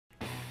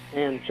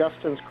And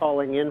Justin's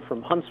calling in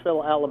from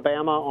Huntsville,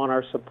 Alabama on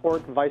our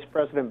support Vice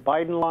President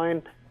Biden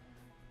line.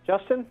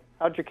 Justin,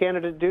 how'd your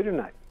candidate do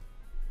tonight?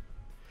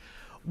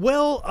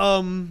 Well,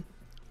 I'm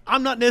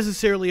not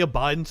necessarily a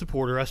Biden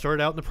supporter. I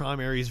started out in the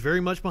primaries very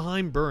much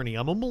behind Bernie.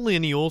 I'm a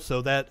millennial,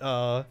 so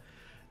that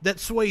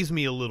sways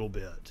me a little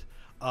bit.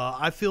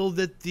 I feel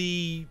that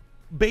the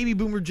baby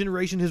boomer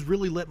generation has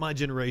really let my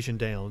generation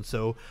down,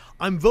 so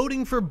I'm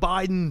voting for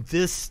Biden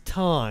this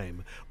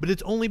time, but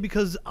it's only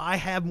because I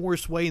have more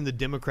sway in the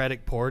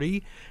Democratic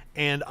Party,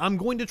 and I'm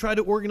going to try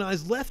to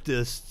organize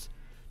leftists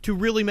to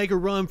really make a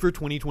run for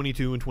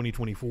 2022 and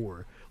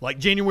 2024. Like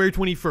January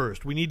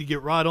 21st, we need to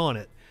get right on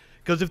it,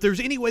 because if there's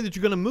any way that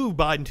you're going to move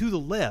Biden to the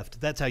left,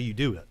 that's how you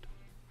do it.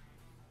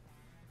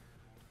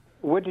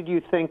 What did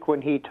you think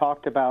when he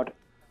talked about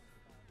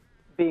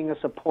being a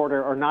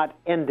supporter or not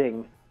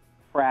ending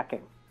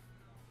fracking?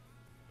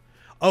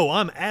 Oh,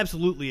 I'm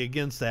absolutely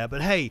against that.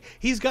 But hey,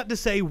 he's got to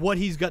say what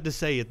he's got to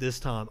say at this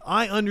time.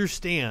 I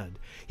understand.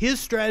 His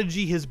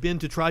strategy has been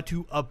to try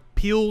to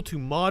appeal to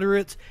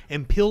moderates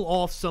and peel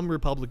off some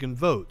Republican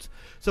votes.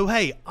 So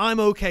hey, I'm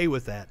okay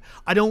with that.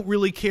 I don't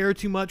really care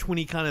too much when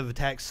he kind of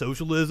attacks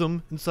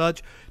socialism and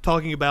such,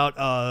 talking about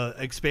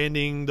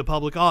expanding the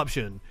public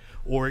option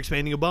or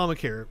expanding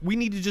Obamacare. We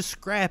need to just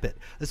scrap it,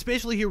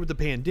 especially here with the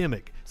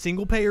pandemic.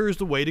 Single payer is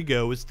the way to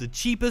go. It's the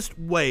cheapest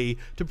way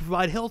to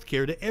provide health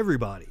care to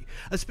everybody,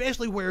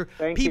 especially where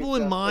people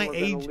in my age...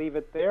 We're going to leave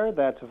it there.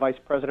 That's Vice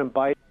President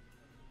Biden.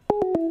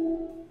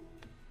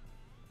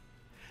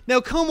 Now,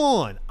 come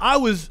on. I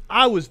was,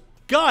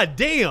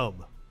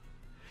 goddamn.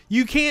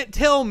 You can't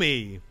tell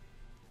me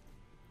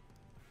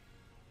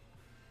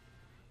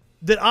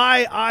that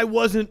I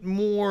wasn't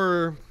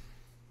more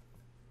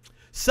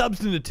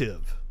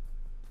substantive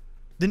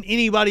than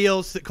anybody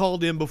else that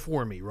called in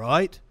before me,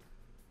 right?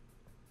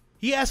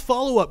 He asked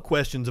follow-up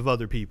questions of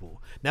other people.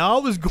 Now, I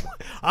was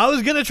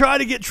going to try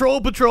to get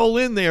Troll Patrol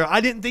in there. I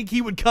didn't think he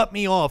would cut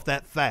me off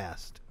that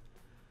fast.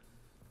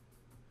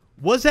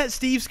 Was that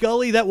Steve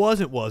Scully? That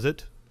wasn't, was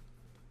it?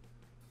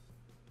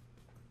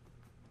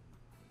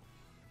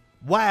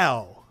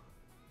 Wow.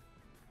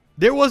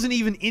 There wasn't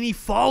even any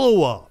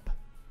follow-up.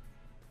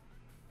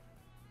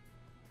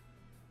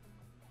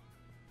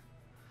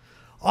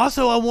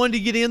 Also, I wanted to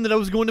get in that I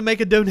was going to make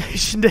a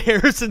donation to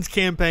Harrison's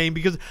campaign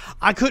because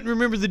I couldn't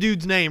remember the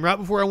dude's name. Right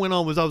before I went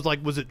on, I was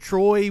like, was it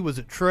Troy? Was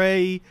it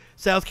Trey?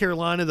 South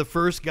Carolina, the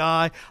first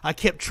guy? I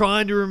kept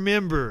trying to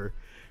remember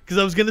because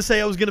I was going to say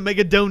I was going to make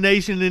a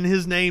donation in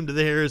his name to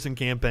the Harrison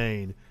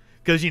campaign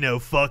because, you know,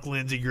 fuck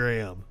Lindsey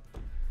Graham.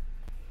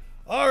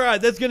 All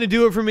right, that's going to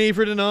do it for me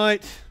for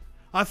tonight.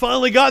 I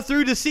finally got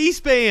through to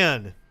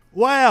C-SPAN.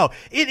 Wow,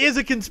 it is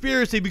a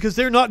conspiracy because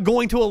they're not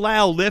going to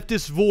allow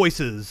leftist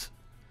voices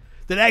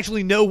that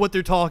actually know what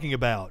they're talking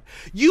about.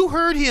 You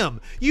heard him.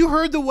 You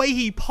heard the way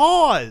he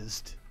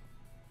paused.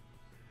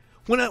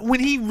 When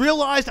he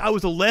realized I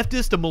was a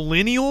leftist, a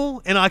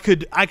millennial, and I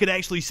could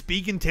actually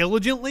speak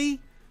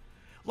intelligently,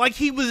 like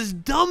he was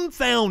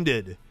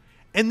dumbfounded.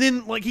 And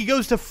then like he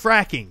goes to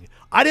fracking.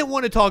 I didn't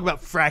want to talk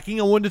about fracking.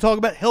 I wanted to talk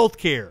about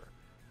healthcare.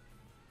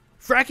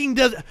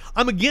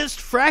 I'm against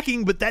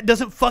fracking, but that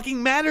doesn't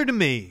fucking matter to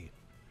me.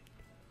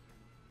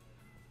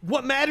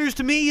 What matters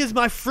to me is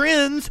my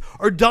friends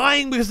are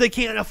dying because they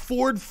can't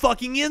afford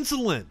fucking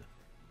insulin.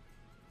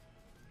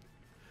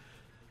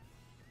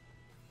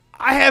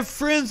 I have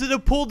friends that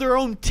have pulled their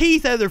own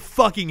teeth out of their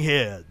fucking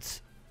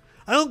heads.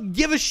 I don't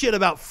give a shit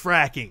about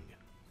fracking.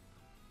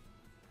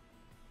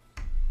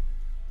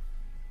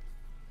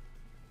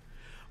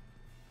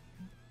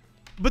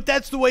 But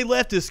that's the way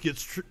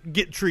leftists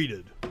get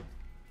treated.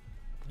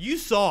 You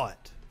saw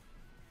it.